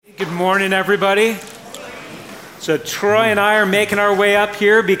Good morning, everybody. So Troy and I are making our way up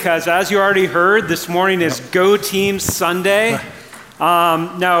here because, as you already heard, this morning is Go Team Sunday.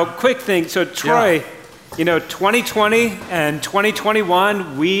 Now, quick thing. So Troy, 2020 and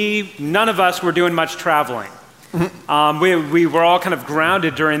 2021, none of us were doing much traveling. We were all kind of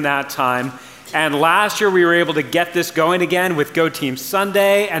grounded during that time. And last year we were able to get this going again with Go Team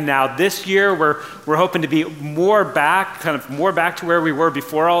Sunday, and now this year we're hoping to be more back to where we were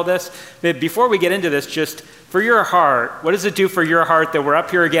before all this. But before we get into this, just for your heart, what does it do for your heart that we're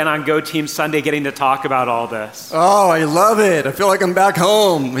up here again on Go Team Sunday getting to talk about all this? Oh, I love it. I feel like I'm back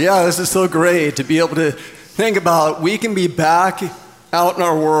home. Yeah, this is so great to be able to think about we can be back out in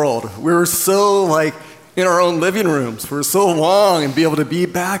our world. We were so in our own living rooms for so long and be able to be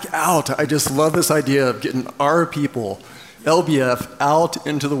back out. I just love this idea of getting our people, LBF, out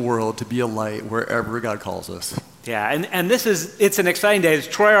into the world to be a light wherever God calls us. Yeah, and it's an exciting day. As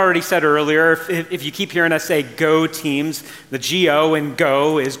Troy already said earlier, if you keep hearing us say Go Teams, the G-O in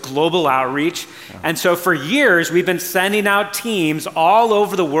Go is global outreach. Yeah. And so for years, we've been sending out teams all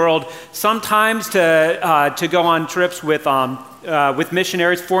over the world, sometimes to go on trips with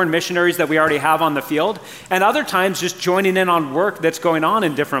missionaries, foreign missionaries that we already have on the field, and other times just joining in on work that's going on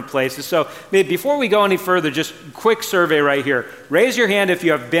in different places. So before we go any further, just quick survey right here. Raise your hand if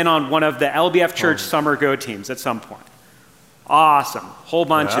you have been on one of the LBF Church Summer Go Teams at some point. Awesome. Whole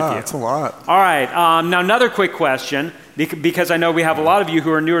bunch of you. That's a lot. All right. Now another quick question, because I know we have a lot of you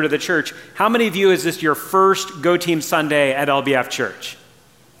who are newer to the church. How many of you is this your first Go Team Sunday at LBF Church?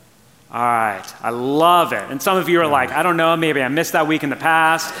 All right, I love it. And some of you are like, I don't know, maybe I missed that week in the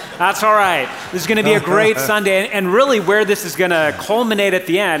past. That's all right. This is going to be a great Sunday. And really where this is going to culminate at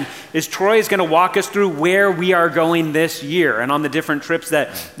the end is Troy is going to walk us through where we are going this year and on the different trips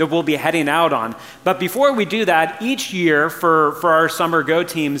that we'll be heading out on. But before we do that, each year for our summer Go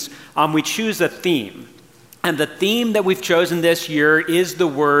Teams, we choose a theme. And the theme that we've chosen this year is the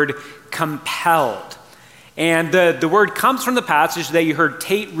word compelled. And the word comes from the passage that you heard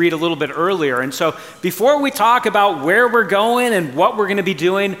Tate read a little bit earlier. And so before we talk about where we're going and what we're going to be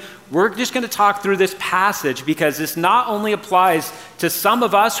doing, we're just going to talk through this passage because this not only applies to some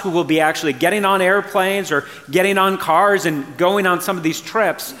of us who will be actually getting on airplanes or getting on cars and going on some of these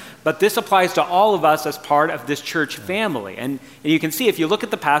trips, but this applies to all of us as part of this church family. And you can see, if you look at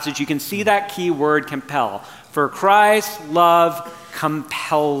the passage, you can see that key word compel. For Christ's love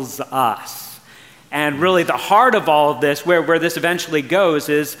compels us. And really the heart of all of this, where this eventually goes,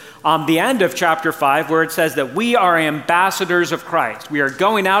 is the end of chapter 5, where it says that we are ambassadors of Christ. We are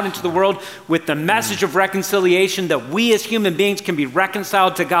going out into the world with the message of reconciliation, that we as human beings can be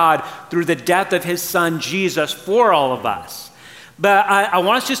reconciled to God through the death of his son, Jesus, for all of us. But I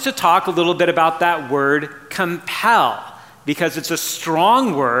want us just to talk a little bit about that word compel, because it's a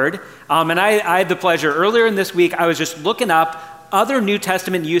strong word. And I had the pleasure earlier in this week, I was just looking up other New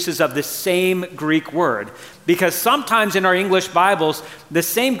Testament uses of the same Greek word, because sometimes in our English Bibles, the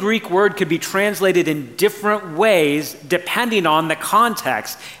same Greek word could be translated in different ways depending on the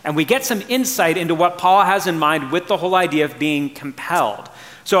context, and we get some insight into what Paul has in mind with the whole idea of being compelled.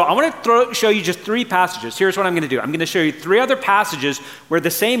 So I want to show you just 3 passages. Here's what I'm going to do. I'm going to show you 3 other passages where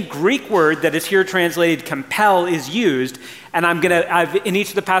the same Greek word that is here translated compel is used, and in each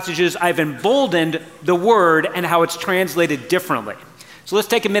of the passages, I've emboldened the word and how it's translated differently. So let's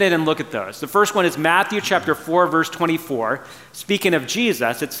take a minute and look at those. The first one is Matthew chapter 4, verse 24. Speaking of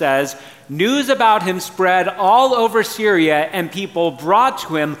Jesus, it says, "News about him spread all over Syria, and people brought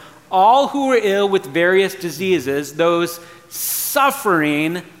to him all who were ill with various diseases, those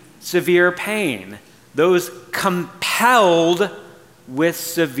suffering severe pain, those compelled with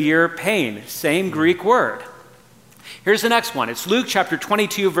severe pain." Same Greek word. Here's the next one. It's Luke chapter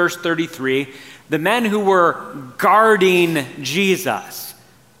 22, verse 33. "The men who were guarding Jesus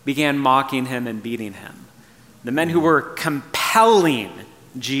began mocking him and beating him." The men who were compelling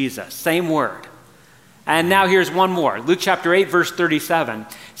Jesus. Same word. And now here's one more. Luke chapter 8, verse 37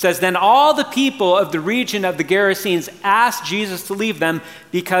 says, "Then all the people of the region of the Gerasenes asked Jesus to leave them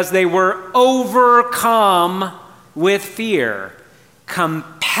because they were overcome with fear,"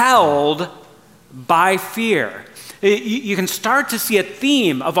 compelled by fear. You can start to see a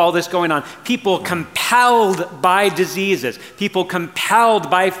theme of all this going on. People compelled by diseases. People compelled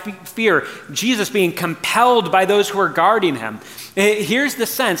by fear. Jesus being compelled by those who are guarding him. Here's the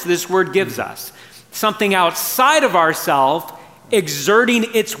sense this word gives us. Something outside of ourselves exerting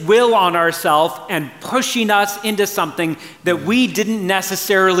its will on ourselves and pushing us into something that we didn't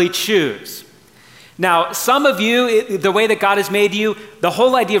necessarily choose. Now, some of you, the way that God has made you, the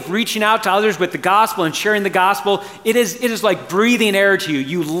whole idea of reaching out to others with the gospel and sharing the gospel, it is like breathing air to you.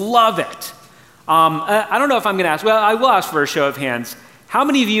 You love it. I don't know if I'm going to ask. Well, I will ask for a show of hands. How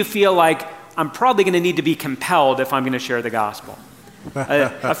many of you feel like I'm probably going to need to be compelled if I'm going to share the gospel?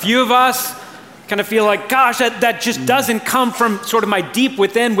 A few of us kind of feel like, gosh, that just doesn't come from sort of my deep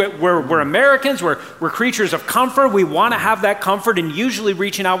within. We're Americans. We're creatures of comfort. We want to have that comfort, and usually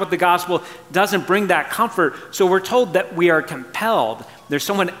reaching out with the gospel doesn't bring that comfort. So we're told that we are compelled. There's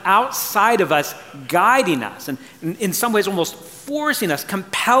someone outside of us guiding us, and in some ways almost forcing us,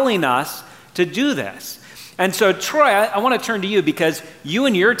 compelling us to do this. And so, Troy, I want to turn to you because you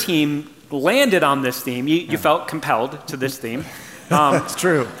and your team landed on this theme. You felt compelled to this theme. It's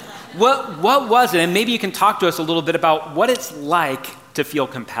true. What was it? And maybe you can talk to us a little bit about what it's like to feel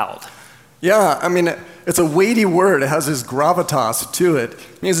compelled. Yeah, I mean, it's a weighty word. It has this gravitas to it.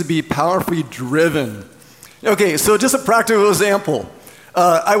 It means to be powerfully driven. Okay, so just a practical example.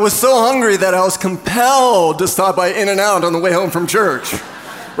 I was so hungry that I was compelled to stop by In-N-Out on the way home from church,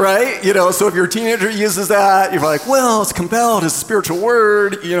 right? You know, so if your teenager uses that, you're like, well, it's compelled, it's a spiritual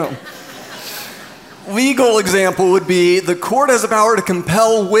word, you know. Legal example would be the court has the power to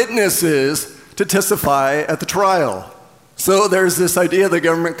compel witnesses to testify at the trial. So there's this idea the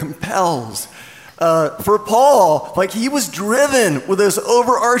government compels. For Paul, like he was driven with this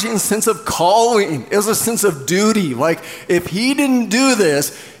overarching sense of calling. It was a sense of duty. Like if he didn't do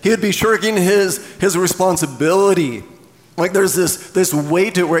this, he would be shirking his responsibility. Like there's this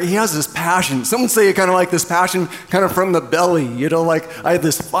weight to it where he has this passion. Some would say kind of like this passion kind of from the belly, you know, like I have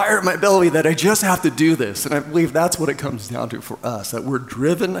this fire in my belly that I just have to do this. And I believe that's what it comes down to for us, that we're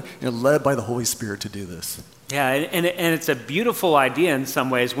driven and led by the Holy Spirit to do this. Yeah, and it's a beautiful idea in some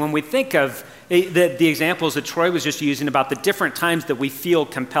ways. When we think of the examples that Troy was just using about the different times that we feel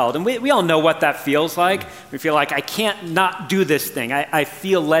compelled, and we all know what that feels like. We feel like I can't not do this thing. I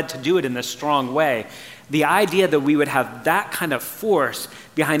feel led to do it in this strong way. The idea that we would have that kind of force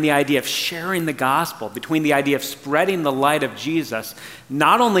behind the idea of sharing the gospel, between the idea of spreading the light of Jesus,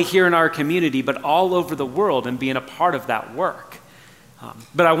 not only here in our community, but all over the world and being a part of that work.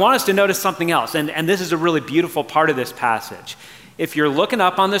 But I want us to notice something else, and this is a really beautiful part of this passage. If you're looking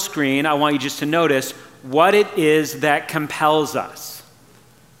up on the screen, I want you just to notice what it is that compels us.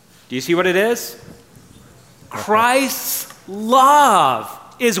 Do you see what it is? Christ's love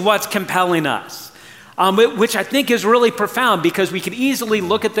is what's compelling us. Which I think is really profound because we could easily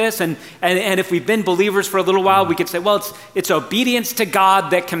look at this and if we've been believers for a little while, we could say, well, it's obedience to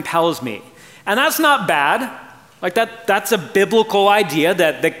God that compels me. And that's not bad. Like that's a biblical idea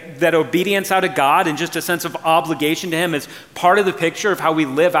that obedience out of God and just a sense of obligation to Him is part of the picture of how we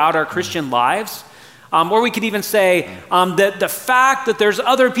live out our Christian lives. Or we could even say that the fact that there's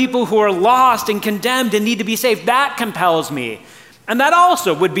other people who are lost and condemned and need to be saved, that compels me. And that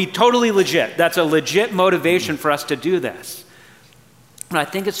also would be totally legit. That's a legit motivation for us to do this. And I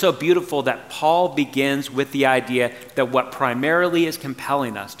think it's so beautiful that Paul begins with the idea that what primarily is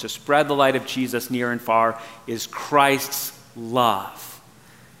compelling us to spread the light of Jesus near and far is Christ's love.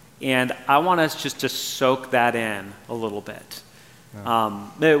 And I want us just to soak that in a little bit.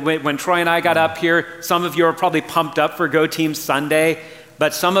 When Troy and I got up here, some of you are probably pumped up for Go Team Sunday.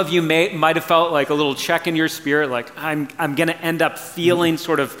 But some of you might have felt like a little check in your spirit, like I'm going to end up feeling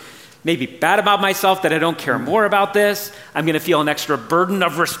sort of maybe bad about myself that I don't care more about this. I'm going to feel an extra burden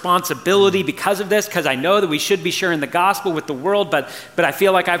of responsibility because of this, because I know that we should be sharing the gospel with the world, but I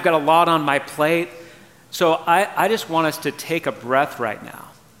feel like I've got a lot on my plate. So I just want us to take a breath right now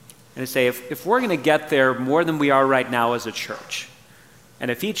and to say, if we're going to get there more than we are right now as a church,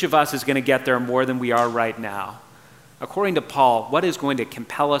 and if each of us is going to get there more than we are right now, according to Paul, what is going to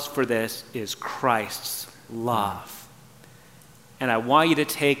compel us for this is Christ's love. And I want you to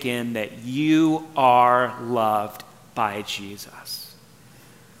take in that you are loved by Jesus.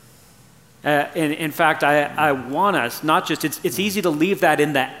 In fact, I want us, not just, it's easy to leave that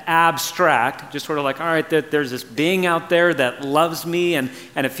in the abstract, just sort of like, all right, there's this being out there that loves me and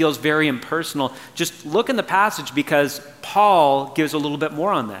it feels very impersonal. Just look in the passage because Paul gives a little bit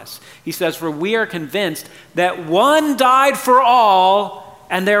more on this. He says, for we are convinced that one died for all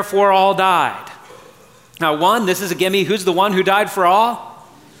and therefore all died. Now one, this is a gimme, who's the one who died for all?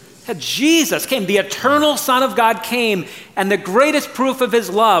 Jesus came, the eternal Son of God came, and the greatest proof of his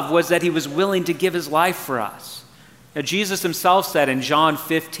love was that he was willing to give his life for us. Now, Jesus himself said in John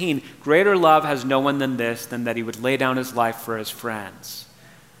 15, greater love has no one than this, than that he would lay down his life for his friends.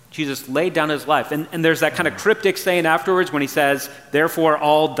 Jesus laid down his life. And there's that kind of cryptic saying afterwards when he says, therefore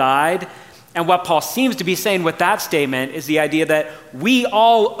all died. And what Paul seems to be saying with that statement is the idea that we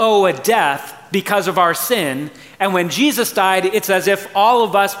all owe a death because of our sin. And when Jesus died, it's as if all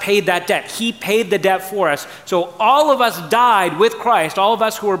of us paid that debt. He paid the debt for us. So all of us died with Christ, all of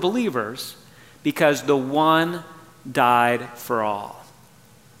us who are believers, because the one died for all.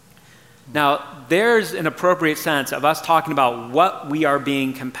 Now, there's an appropriate sense of us talking about what we are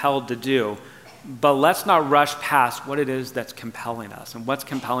being compelled to do, but let's not rush past what it is that's compelling us. And what's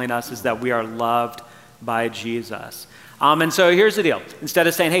compelling us is that we are loved by Jesus. And so here's the deal. Instead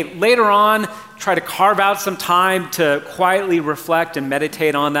of saying, hey, later on, try to carve out some time to quietly reflect and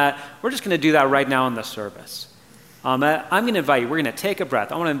meditate on that, we're just going to do that right now in the service. I'm going to invite you, we're going to take a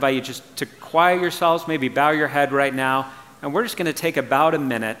breath. I want to invite you just to quiet yourselves, maybe bow your head right now, and we're just going to take about a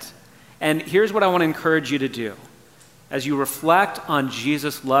minute. And here's what I want to encourage you to do. As you reflect on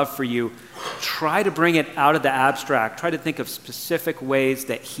Jesus' love for you, try to bring it out of the abstract. Try to think of specific ways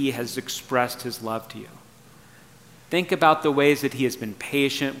that he has expressed his love to you. Think about the ways that he has been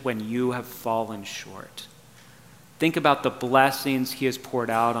patient when you have fallen short. Think about the blessings he has poured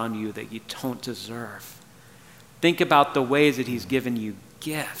out on you that you don't deserve. Think about the ways that he's given you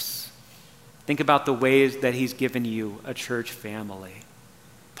gifts. Think about the ways that he's given you a church family.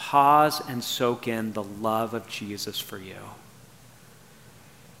 Pause and soak in the love of Jesus for you.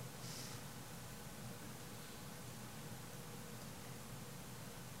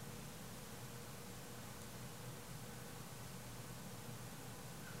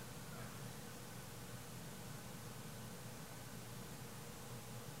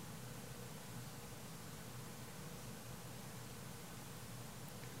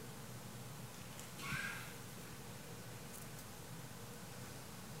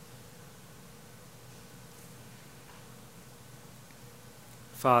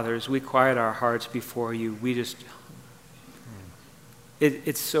 Father, as we quiet our hearts before you,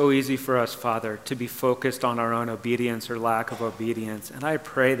 it's so easy for us, Father, to be focused on our own obedience or lack of obedience. And I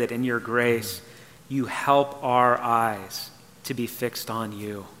pray that in your grace, you help our eyes to be fixed on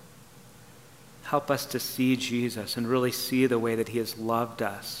you. Help us to see Jesus and really see the way that he has loved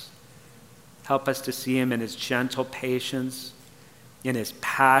us. Help us to see him in his gentle patience, in his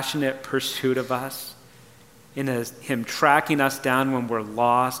passionate pursuit of us, in him tracking us down when we're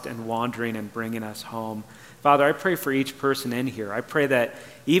lost and wandering and bringing us home. Father, I pray for each person in here. I pray that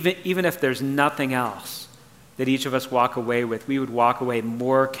even if there's nothing else that each of us walk away with, we would walk away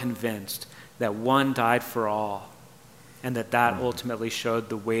more convinced that one died for all and that ultimately showed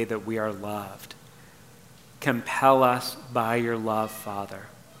the way that we are loved. Compel us by your love, Father.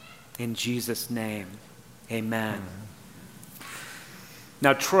 In Jesus' name, amen.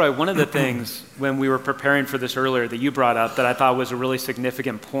 Now, Troy, one of the things when we were preparing for this earlier that you brought up that I thought was a really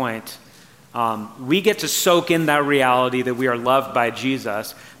significant point, we get to soak in that reality that we are loved by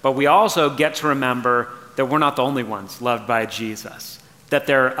Jesus, but we also get to remember that we're not the only ones loved by Jesus, that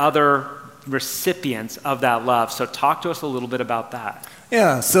there are other recipients of that love. So talk to us a little bit about that.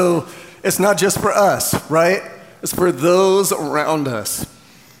 Yeah, so it's not just for us, right? It's for those around us.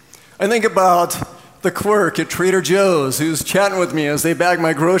 I think about the clerk at Trader Joe's who's chatting with me as they bag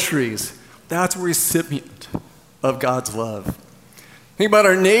my groceries. That's a recipient of God's love. Think about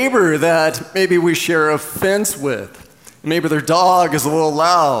our neighbor that maybe we share a fence with. Maybe their dog is a little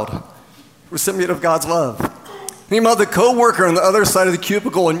loud. Recipient of God's love. Think about the coworker on the other side of the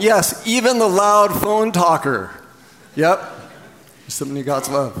cubicle, and yes, even the loud phone talker. Yep, recipient of God's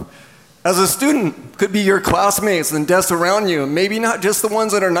love. As a student, could be your classmates and desks around you, and maybe not just the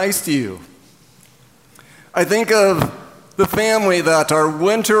ones that are nice to you. I think of the family that our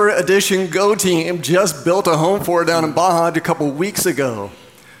winter edition Go team just built a home for down in Baja a couple weeks ago.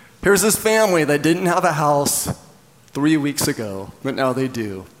 Here's this family that didn't have a house 3 weeks ago, but now they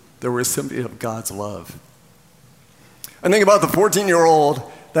do. They're a recipient of God's love. I think about the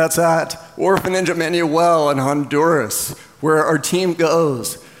 14-year-old that's at Orphanage Emmanuel in Honduras, where our team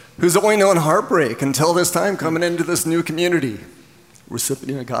goes, who's only known heartbreak until this time coming into this new community.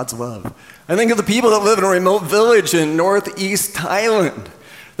 Recipient of God's love. I think of the people that live in a remote village in northeast Thailand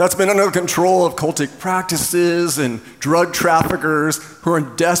that's been under the control of cultic practices and drug traffickers who are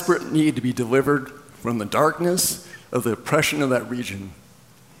in desperate need to be delivered from the darkness of the oppression of that region.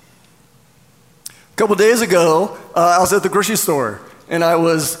 A couple days ago, I was at the grocery store and I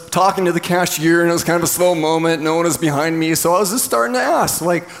was talking to the cashier, and it was kind of a slow moment. No one was behind me, so I was just starting to ask,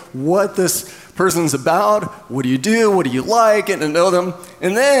 what this person's about, what do you do, what do you like, getting to know them.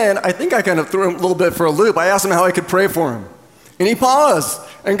 And then I think I kind of threw him a little bit for a loop. I asked him how I could pray for him. And he paused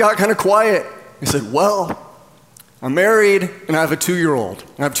and got kind of quiet. He said, well, I'm married and I have a 2-year-old.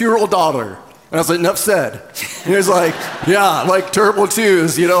 I have a 2-year-old daughter. And I was like, enough said. And he was like, yeah, like terrible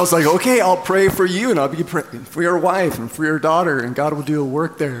twos. You know, it's like, okay, I'll pray for you and I'll be praying for your wife and for your daughter and God will do a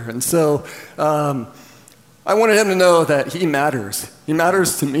work there. And so I wanted him to know that he matters. He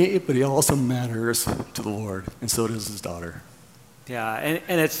matters to me, but he also matters to the Lord. And so does his daughter. Yeah,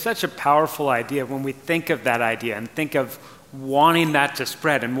 and it's such a powerful idea when we think of that idea and think of wanting that to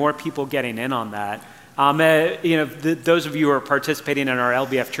spread and more people getting in on that. Those of you who are participating in our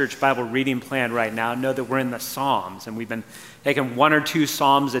LBF Church Bible reading plan right now know that we're in the Psalms, and we've been taking 1 or 2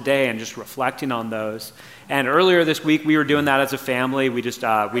 Psalms a day and just reflecting on those. And earlier this week, we were doing that as a family. We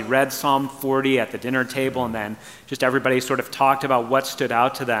read Psalm 40 at the dinner table, and then just everybody sort of talked about what stood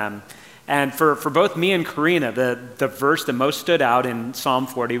out to them. And for both me and Karina, the verse that most stood out in Psalm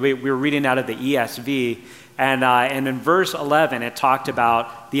 40, we were reading out of the ESV, and in verse 11, it talked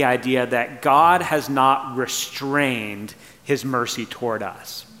about the idea that God has not restrained his mercy toward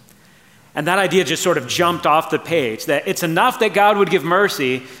us. And that idea just sort of jumped off the page, that it's enough that God would give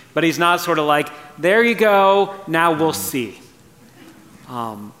mercy, but he's not sort of like, there you go, now we'll see.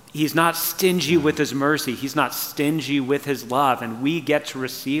 He's not stingy with his mercy. He's not stingy with his love, and we get to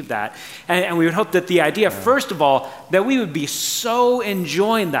receive that. And we would hope that the idea, first of all, that we would be so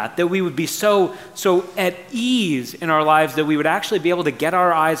enjoying that we would be so at ease in our lives that we would actually be able to get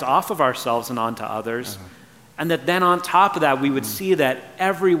our eyes off of ourselves and onto others. And that then on top of that, we would see that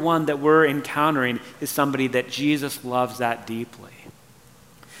everyone that we're encountering is somebody that Jesus loves that deeply.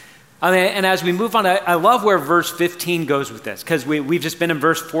 And as we move on, I love where verse 15 goes with this, because we've just been in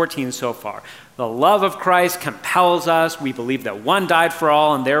verse 14 so far. The love of Christ compels us. We believe that one died for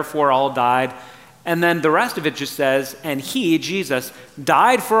all, and therefore all died. And then the rest of it just says, and he, Jesus,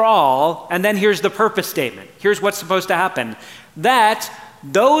 died for all. And then here's the purpose statement. Here's what's supposed to happen. That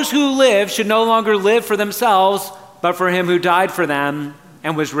those who live should no longer live for themselves, but for him who died for them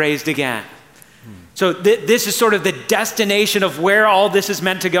and was raised again. So this is sort of the destination of where all this is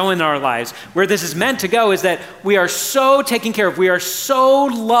meant to go in our lives. Where this is meant to go is that we are so taken care of, we are so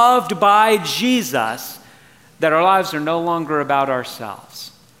loved by Jesus that our lives are no longer about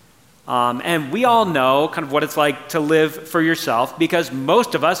ourselves. And we all know kind of what it's like to live for yourself, because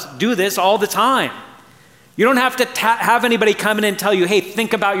most of us do this all the time. You don't have to have anybody come in and tell you, hey,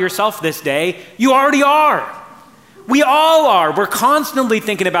 think about yourself this day. You already are. We all are. We're constantly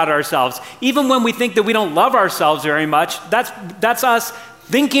thinking about ourselves. Even when we think that we don't love ourselves very much, that's us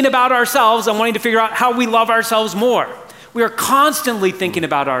thinking about ourselves and wanting to figure out how we love ourselves more. We are constantly thinking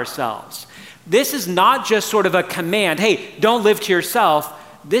about ourselves. This is not just sort of a command, hey, don't live to yourself.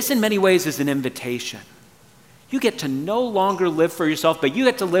 This in many ways is an invitation. You get to no longer live for yourself, but you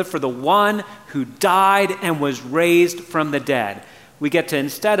get to live for the one who died and was raised from the dead. We get to,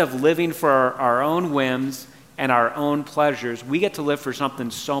 instead of living for our own whims and our own pleasures, we get to live for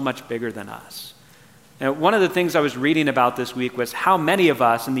something so much bigger than us. Now, one of the things I was reading about this week was how many of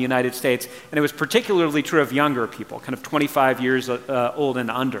us in the United States, and it was particularly true of younger people, kind of 25 years old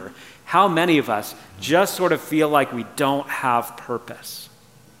and under, how many of us just sort of feel like we don't have purpose.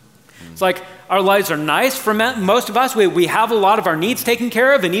 It's like our lives are nice for most of us. We have a lot of our needs taken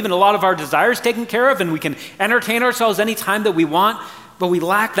care of and even a lot of our desires taken care of, and we can entertain ourselves anytime that we want, but we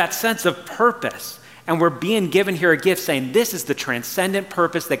lack that sense of purpose. And we're being given here a gift saying this is the transcendent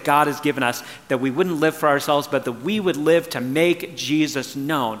purpose that God has given us, that we wouldn't live for ourselves, but that we would live to make Jesus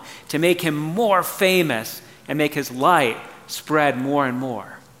known, to make him more famous and make his light spread more and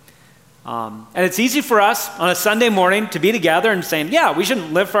more. And it's easy for us on a Sunday morning to be together and saying, yeah, we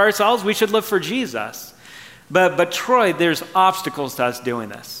shouldn't live for ourselves, we should live for Jesus. But Troy, there's obstacles to us doing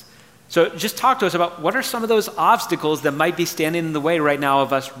this. So just talk to us about what are some of those obstacles that might be standing in the way right now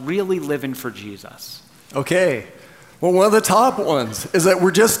of us really living for Jesus? Okay. Well, one of the top ones is that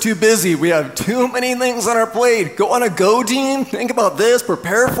we're just too busy. We have too many things on our plate. Go on a go team, think about this,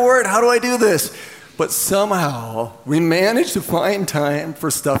 prepare for it. How do I do this? But somehow we manage to find time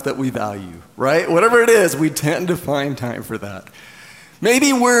for stuff that we value, right? Whatever it is, we tend to find time for that.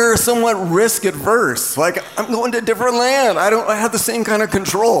 Maybe we're somewhat risk adverse. Like, I'm going to a different land. I have the same kind of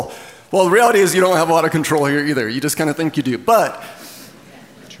control. Well, the reality is you don't have a lot of control here either. You just kind of think you do. But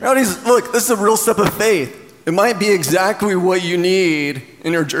the reality is, look, this is a real step of faith. It might be exactly what you need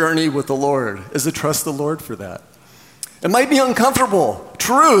in your journey with the Lord, is to trust the Lord for that. It might be uncomfortable.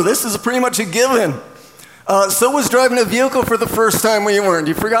 True, this is pretty much a given. So was driving a vehicle for the first time when you weren't.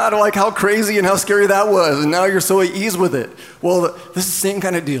 You forgot like how crazy and how scary that was, and now you're so at ease with it. Well, this is the same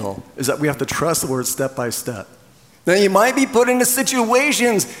kind of deal, is that we have to trust the Lord step by step. Now, you might be put into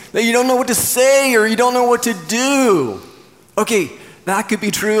situations that you don't know what to say or you don't know what to do. Okay, that could be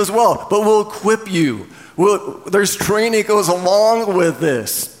true as well, but we'll equip you. There's training that goes along with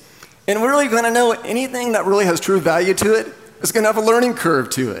this. And we're really going to know anything that really has true value to it is going to have a learning curve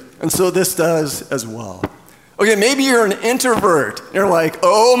to it. And so this does as well. Okay, maybe you're an introvert. You're like,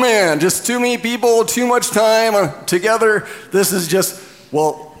 oh man, just too many people, too much time together. This is just,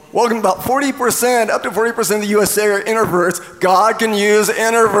 welcome, about 40%, up to 40% of the USA are introverts. God can use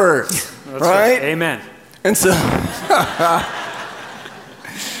introverts, right? Amen. And so,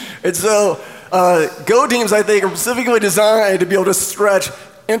 Go teams, I think, are specifically designed to be able to stretch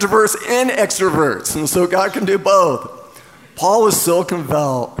introverts and extroverts. And so God can do both. Paul was so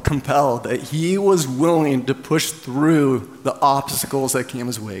compelled that he was willing to push through the obstacles that came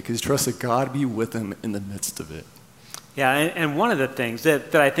his way because he trusted God be with him in the midst of it. Yeah, and one of the things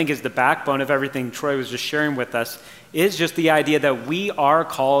that I think is the backbone of everything Troy was just sharing with us is just the idea that we are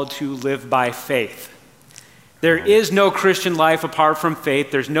called to live by faith. There is no Christian life apart from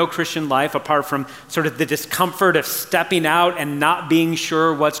faith. There's no Christian life apart from sort of the discomfort of stepping out and not being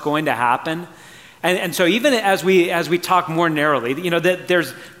sure what's going to happen. And so even as we talk more narrowly, that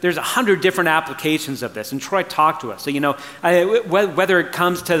there's 100 different applications of this. And Troy talked to us. So, whether it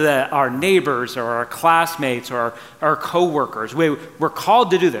comes to our neighbors or our classmates or our coworkers, we're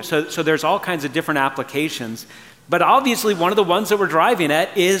called to do this. So there's all kinds of different applications. But obviously, one of the ones that we're driving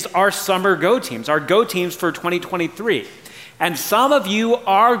at is our summer Go teams, our Go teams for 2023. And some of you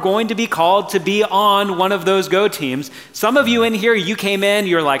are going to be called to be on one of those Go teams. Some of you in here, you came in,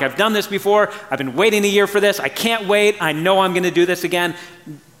 you're like, I've done this before. I've been waiting a year for this. I can't wait. I know I'm going to do this again.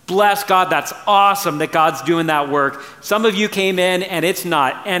 Bless God. That's awesome that God's doing that work. Some of you came in and it's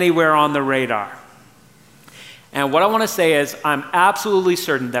not anywhere on the radar. And what I want to say is I'm absolutely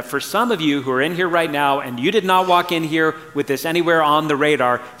certain that for some of you who are in here right now and you did not walk in here with this anywhere on the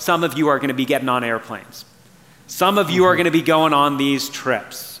radar, some of you are going to be getting on airplanes. Some of you are going to be going on these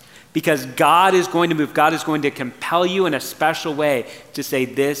trips because God is going to move. God is going to compel you in a special way to say,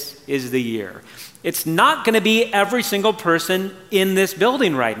 this is the year. It's not going to be every single person in this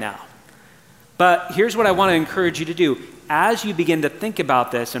building right now. But here's what I want to encourage you to do. As you begin to think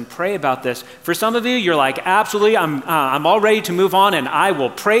about this and pray about this, for some of you, you're like, absolutely, I'm all ready to move on and I will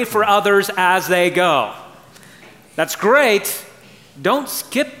pray for others as they go. That's great. Don't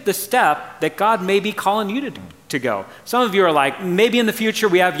skip the step that God may be calling you to go. Some of you are like, maybe in the future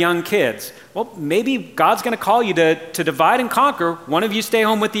we have young kids. Well, maybe God's going to call you to divide and conquer. One of you stay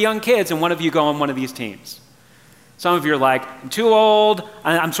home with the young kids and one of you go on one of these teams. Some of you are like, I'm too old.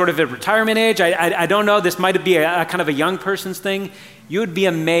 I'm sort of at retirement age. I don't know. This might be a kind of a young person's thing. You would be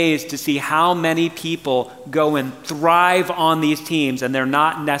amazed to see how many people go and thrive on these teams and they're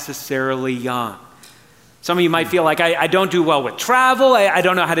not necessarily young. Some of you might feel like, I don't do well with travel. I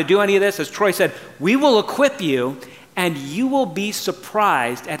don't know how to do any of this. As Troy said, we will equip you and you will be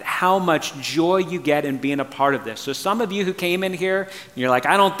surprised at how much joy you get in being a part of this. So some of you who came in here, and you're like,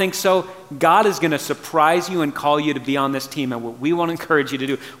 I don't think so. God is going to surprise you and call you to be on this team. And what we want to encourage you to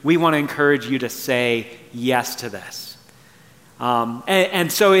do, we want to encourage you to say yes to this.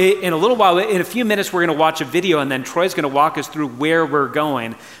 And so in a little while, in a few minutes, we're going to watch a video and then Troy's going to walk us through where we're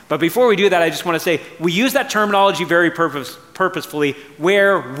going. But before we do that, I just want to say, we use that terminology very purposefully,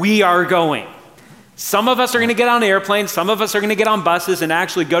 where we are going. Some of us are going to get on airplanes, some of us are going to get on buses and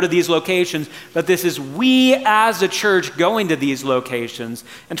actually go to these locations, but this is we as a church going to these locations.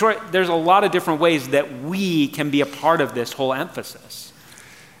 And Troy, there's a lot of different ways that we can be a part of this whole emphasis.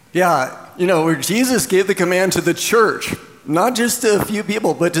 Yeah, where Jesus gave the command to the church, not just to a few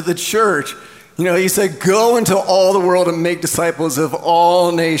people, but to the church. He said, go into all the world and make disciples of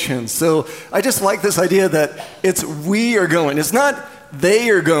all nations. So I just like this idea that it's we are going. It's not they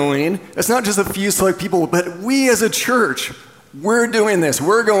are going. It's not just a few select people, but we as a church, we're doing this.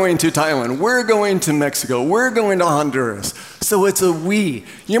 We're going to Thailand. We're going to Mexico. We're going to Honduras. So it's a we.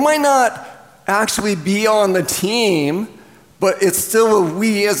 You might not actually be on the team, but it's still a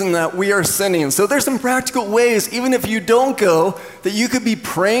we, isn't that we are sending. So there's some practical ways, even if you don't go, that you could be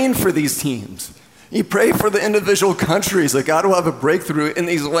praying for these teams. You pray for the individual countries that God will have a breakthrough in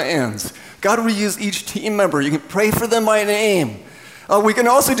these lands. God will use each team member. You can pray for them by name. We can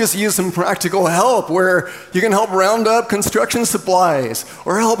also just use some practical help where you can help round up construction supplies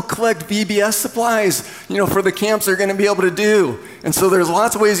or help collect VBS supplies, for the camps they're going to be able to do. And so there's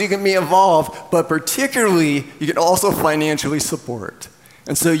lots of ways you can be involved, but particularly you can also financially support.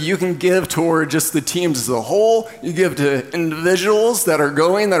 And so you can give toward just the teams as a whole. You give to individuals that are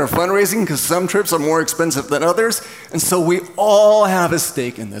going, that are fundraising, because some trips are more expensive than others. And so we all have a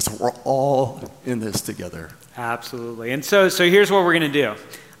stake in this. We're all in this together. Absolutely. And so here's what we're going to do.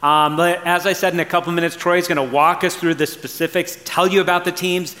 As I said, in a couple minutes, Troy's going to walk us through the specifics, tell you about the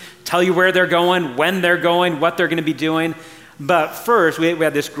teams, tell you where they're going, when they're going, what they're going to be doing. But first, we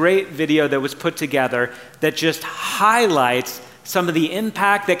had this great video that was put together that just highlights some of the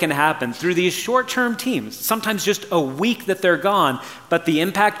impact that can happen through these short-term teams, sometimes just a week that they're gone, but the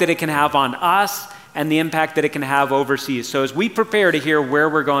impact that it can have on us and the impact that it can have overseas. So as we prepare to hear where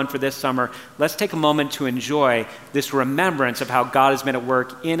we're going for this summer, let's take a moment to enjoy this remembrance of how God has been at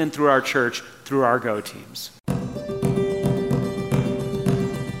work in and through our church, through our Go teams.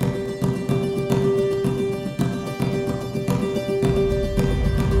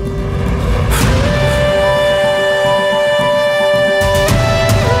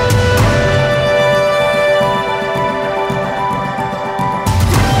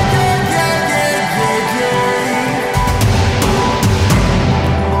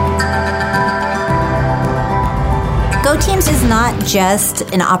 Go Teams is not just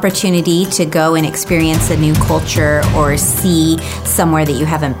an opportunity to go and experience a new culture or see somewhere that you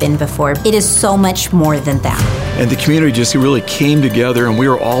haven't been before. It is so much more than that. And the community just really came together, and we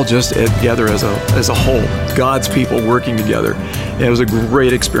were all just together as a whole, God's people working together. And it was a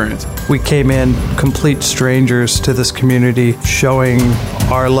great experience. We came in complete strangers to this community, showing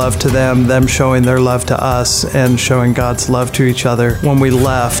our love to them, them showing their love to us, and showing God's love to each other. When we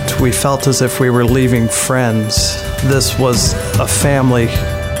left, we felt as if we were leaving friends. This was a family.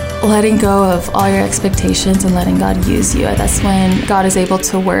 Letting go of all your expectations and letting God use you. That's when God is able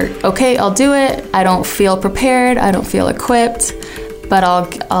to work. Okay, I'll do it. I don't feel prepared. I don't feel equipped, but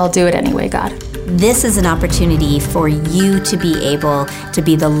I'll do it anyway, God. This is an opportunity for you to be able to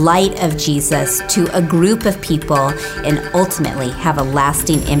be the light of Jesus to a group of people and ultimately have a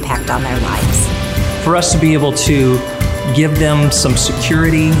lasting impact on their lives. For us to be able to give them some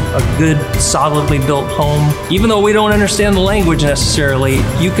security, a good, solidly built home. Even though we don't understand the language necessarily,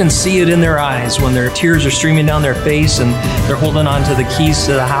 you can see it in their eyes when their tears are streaming down their face and they're holding on to the keys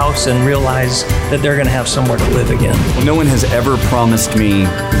to the house and realize that they're going to have somewhere to live again. Well, no one has ever promised me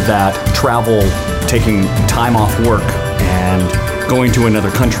that travel, taking time off work, and going to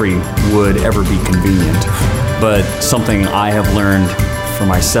another country would ever be convenient. But something I have learned for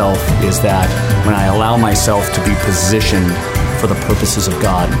myself is that when I allow myself to be positioned for the purposes of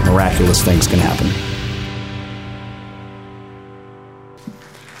God, miraculous things can happen.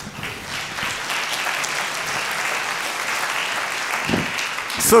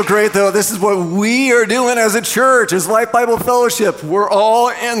 So great, though. This is what we are doing as a church, as Life Bible Fellowship. We're all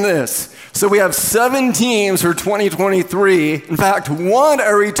in this. So we have 7 teams for 2023. In fact, one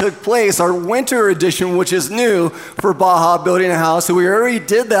already took place, our winter edition, which is new for Baja Building a House. So we already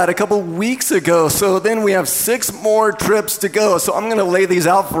did that a couple weeks ago. So then we have 6 more trips to go. So I'm going to lay these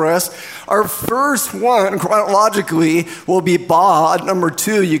out for us. Our first one, chronologically, will be Baja, number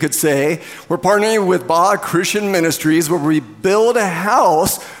 2, you could say. We're partnering with Baja Christian Ministries, where we build a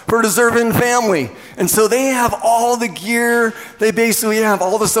house for a deserving family. And so they have all the gear. They basically have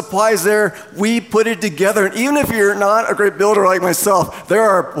all the supplies there. We put it together. And even if you're not a great builder like myself, there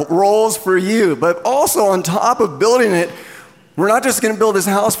are roles for you. But also on top of building it, we're not just going to build this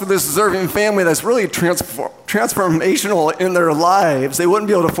house for this deserving family that's really transformational in their lives. They wouldn't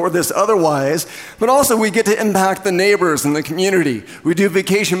be able to afford this otherwise. But also we get to impact the neighbors and the community. We do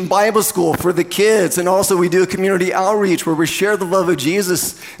vacation Bible school for the kids. And also we do a community outreach where we share the love of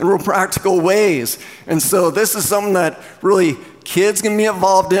Jesus in real practical ways. And so this is something that really kids can be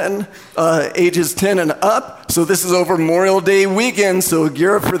involved in, ages 10 and up. So this is over Memorial Day weekend, so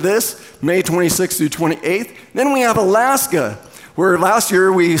gear up for this, May 26th through 28th. Then we have Alaska, where last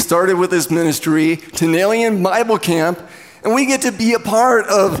year we started with this ministry, Tenalian Bible Camp, and we get to be a part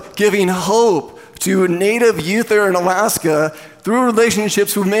of giving hope to Native youth there in Alaska through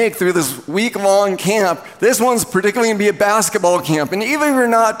relationships we make through this week-long camp. This one's particularly going to be a basketball camp. And even if you're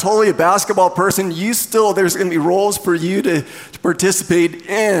not totally a basketball person, there's going to be roles for you to participate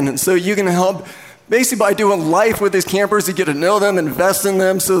in. And so you can help basically by doing life with these campers. You get to know them, invest in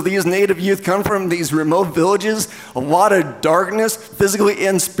them. So these Native youth come from these remote villages, a lot of darkness, physically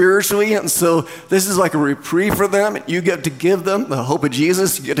and spiritually. And so this is like a reprieve for them. You get to give them the hope of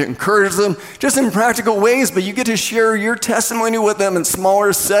Jesus. You get to encourage them just in practical ways, but you get to share your testimony with them in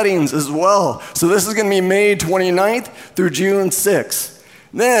smaller settings as well. So this is going to be May 29th through June 6th.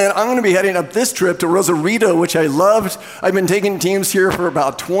 Then I'm going to be heading up this trip to Rosarito, which I loved. I've been taking teams here for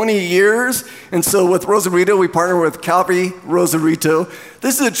about 20 years. And so with Rosarito, we partner with Calvary Rosarito.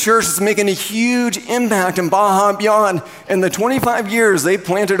 This is a church that's making a huge impact in Baja and beyond. In the 25 years, they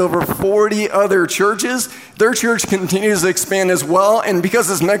planted over 40 other churches. Their church continues to expand as well. And because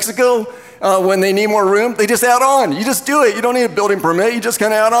it's Mexico, when they need more room, they just add on. You just do it. You don't need a building permit. You just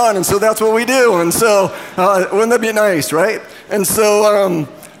kind of add on. And so that's what we do. And so wouldn't that be nice, right? And so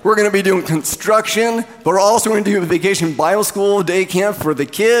We're going to be doing construction, but we're also going to do a vacation Bible school day camp for the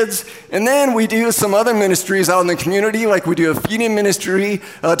kids. And then we do some other ministries out in the community, like we do a feeding ministry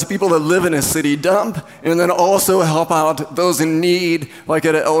to people that live in a city dump, and then also help out those in need, like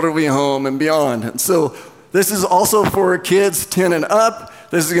at an elderly home and beyond. And so this is also for kids 10 and up.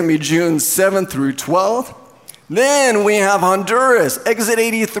 This is going to be June 7th through 12th. Then we have Honduras, Exit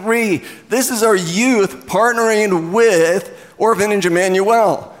 83. This is our youth partnering with Orphanage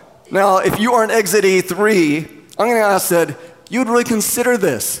Emmanuel. Now, if you are an Exit 83, I'm going to ask that you would really consider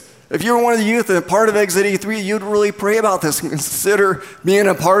this. If you're one of the youth and a part of Exit 83, you'd really pray about this and consider being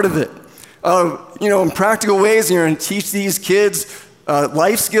a part of it. In practical ways, you're going to teach these kids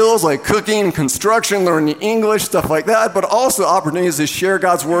life skills like cooking, construction, learning English, stuff like that, but also opportunities to share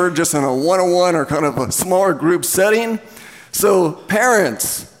God's word just in a one-on-one or kind of a smaller group setting. So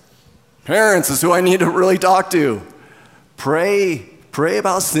parents is who I need to really talk to. Pray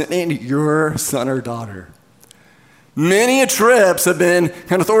about sending your son or daughter. Many trips have been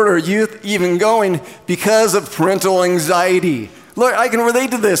kind of thwarted, or youth even going because of parental anxiety. Look, I can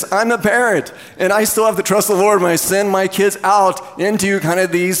relate to this. I'm a parent, and I still have to trust the Lord when I send my kids out into kind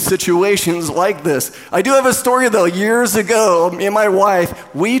of these situations like this. I do have a story, though. Years ago, me and my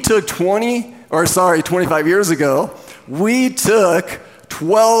wife, 25 years ago, we took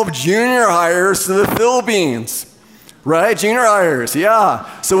 12 junior hires to the Philippines. Right? Junior hires,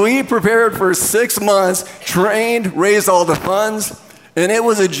 yeah. So we prepared for 6 months, trained, raised all the funds, and it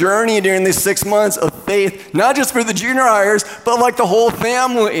was a journey during these 6 months of faith, not just for the junior hires, but like the whole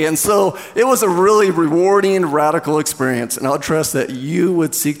family. And so it was a really rewarding, radical experience, and I'll trust that you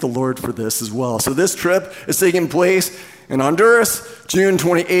would seek the Lord for this as well. So this trip is taking place in Honduras, June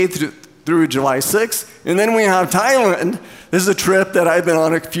 28th through July 6th. And then we have Thailand. This is a trip that I've been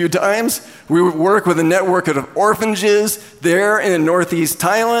on a few times. We work with a network of orphanages there in northeast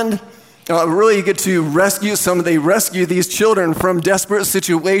Thailand. Really get to rescue these children from desperate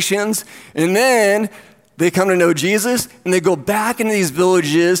situations. And then they come to know Jesus, and they go back into these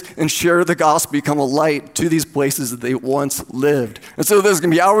villages and share the gospel, become a light to these places that they once lived. And so there's going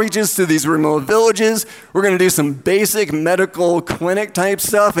to be outreaches to these remote villages. We're going to do some basic medical clinic type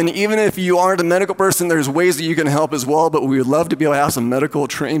stuff. And even if you aren't a medical person, there's ways that you can help as well. But we would love to be able to have some medical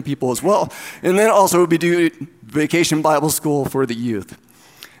trained people as well. And then also we'll be doing vacation Bible school for the youth.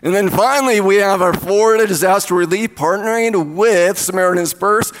 And then finally, we have our Florida Disaster Relief partnering with Samaritan's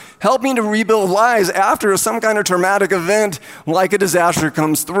Purse, helping to rebuild lives after some kind of traumatic event like a disaster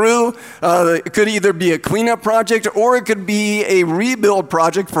comes through. It could either be a cleanup project or it could be a rebuild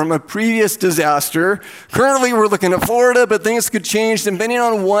project from a previous disaster. Currently, we're looking at Florida, but things could change depending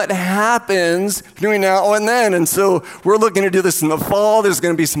on what happens between now and then. And so we're looking to do this in the fall. There's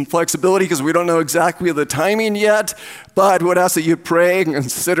going to be some flexibility because we don't know exactly the timing yet, but would ask that you pray and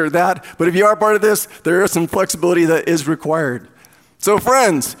consider that. But if you are part of this, there is some flexibility that is required. So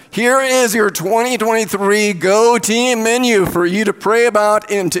friends, here is your 2023 Go Team menu for you to pray about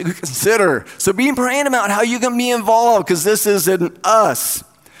and to consider. So be praying about how you can be involved, because this is an us.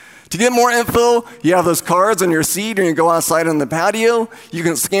 To get more info, you have those cards on your seat and you go outside on the patio. You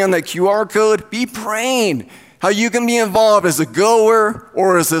can scan that QR code. Be praying how you can be involved as a goer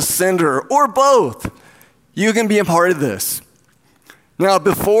or as a sender or both. You can be a part of this. Now,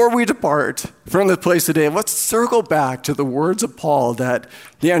 before we depart from this place today, let's circle back to the words of Paul that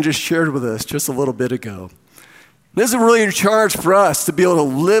Dan just shared with us just a little bit ago. This is really a charge for us to be able to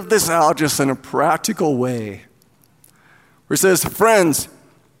live this out just in a practical way. Where it says, friends,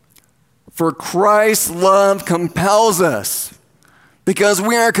 for Christ's love compels us, because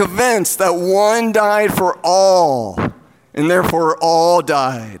we are convinced that one died for all, and therefore all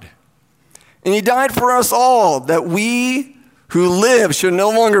died. And he died for us all, that we who live should no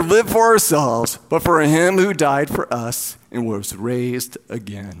longer live for ourselves, but for him who died for us and was raised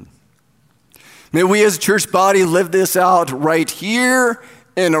again. May we as a church body live this out right here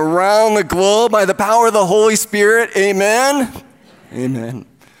and around the globe by the power of the Holy Spirit. Amen? Amen.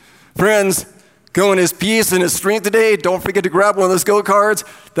 Friends, go in his peace and his strength today. Don't forget to grab one of those Go cards.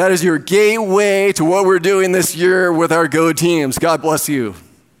 That is your gateway to what we're doing this year with our Go teams. God bless you.